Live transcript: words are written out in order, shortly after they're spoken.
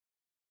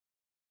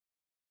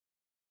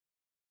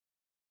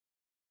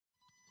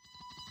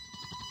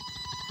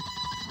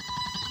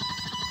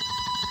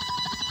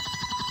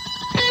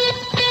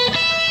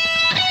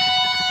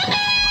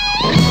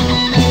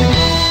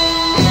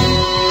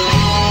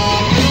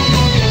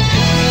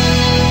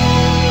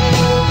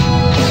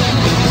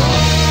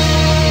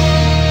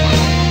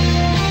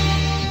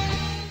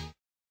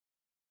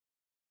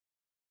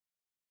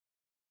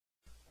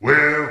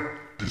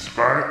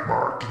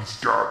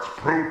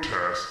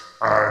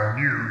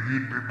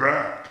you'd be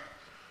back.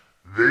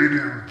 They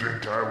didn't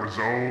think I was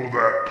all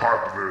that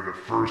popular the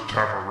first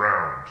time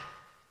around.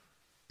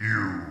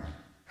 You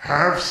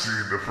have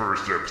seen the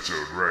first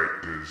episode,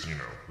 right? Because,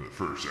 the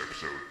first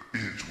episode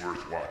is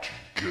worth watching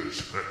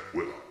because,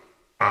 well,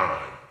 I'm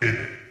in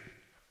it.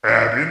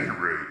 At any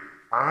rate,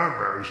 I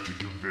managed to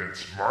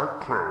convince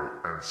Mark Crow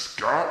and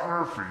Scott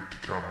Murphy to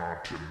come on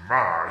to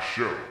my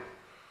show.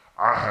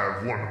 I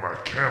have one of my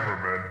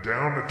cameramen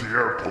down at the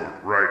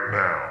airport right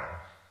now.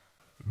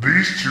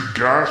 These two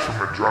guys from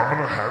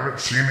Andromeda haven't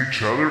seen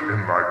each other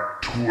in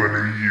like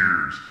 20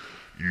 years.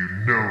 You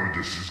know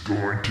this is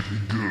going to be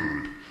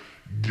good.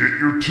 Get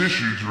your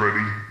tissues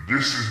ready.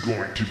 This is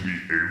going to be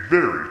a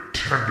very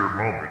tender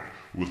moment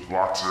with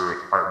lots of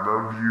I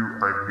love you,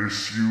 I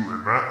miss you,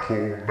 and that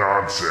whole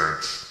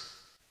nonsense.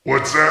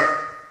 What's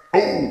that?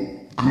 Oh,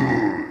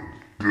 good.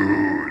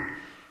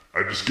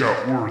 I just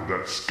got word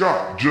that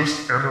Scott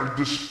just entered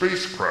the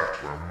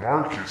spacecraft where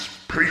Mark is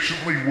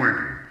patiently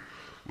waiting.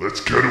 Let's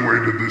cut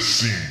away to this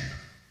scene.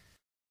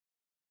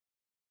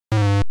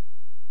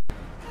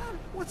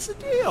 What's the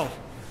deal?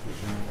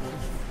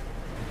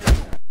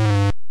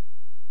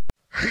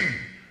 Hey,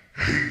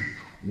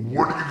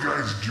 what are you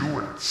guys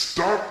doing?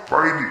 Stop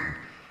fighting.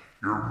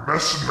 You're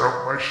messing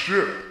up my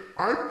ship.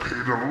 I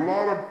paid a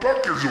lot of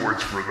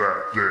buckazoids for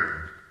that thing.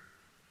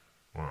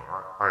 Well,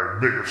 I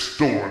may have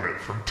stolen it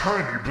from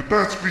Tiny, but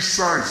that's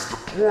besides the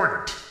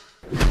point.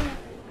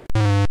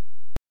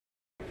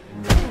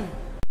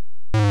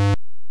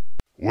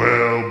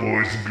 Well,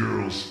 boys and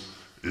girls,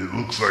 it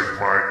looks like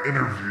my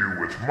interview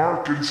with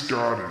Mark and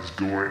Scott is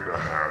going to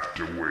have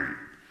to wait.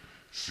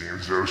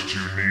 Seems those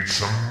two need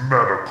some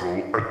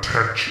medical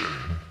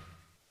attention.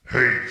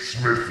 Hey,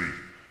 Smithy,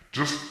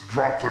 just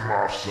drop them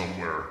off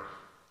somewhere.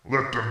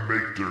 Let them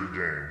make their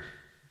game.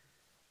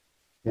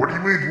 What do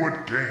you mean,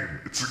 what game?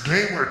 It's a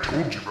game I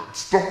told you about.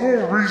 It's the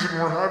whole reason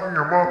we're having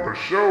him on the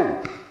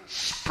show.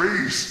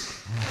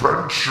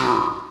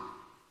 SpaceVenture.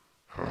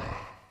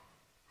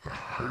 The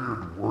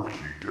hired work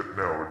you get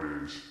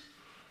nowadays.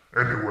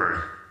 Anyway,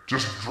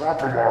 just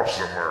drop him off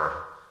somewhere.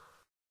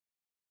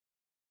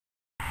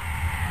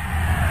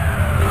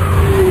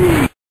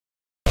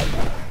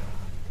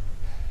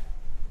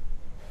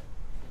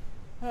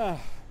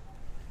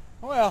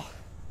 Well,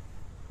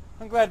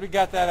 I'm glad we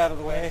got that out of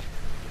the way.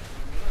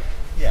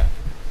 Yeah.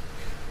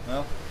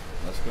 Well,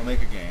 let's go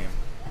make a game.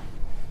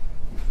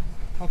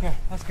 Okay,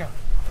 let's go.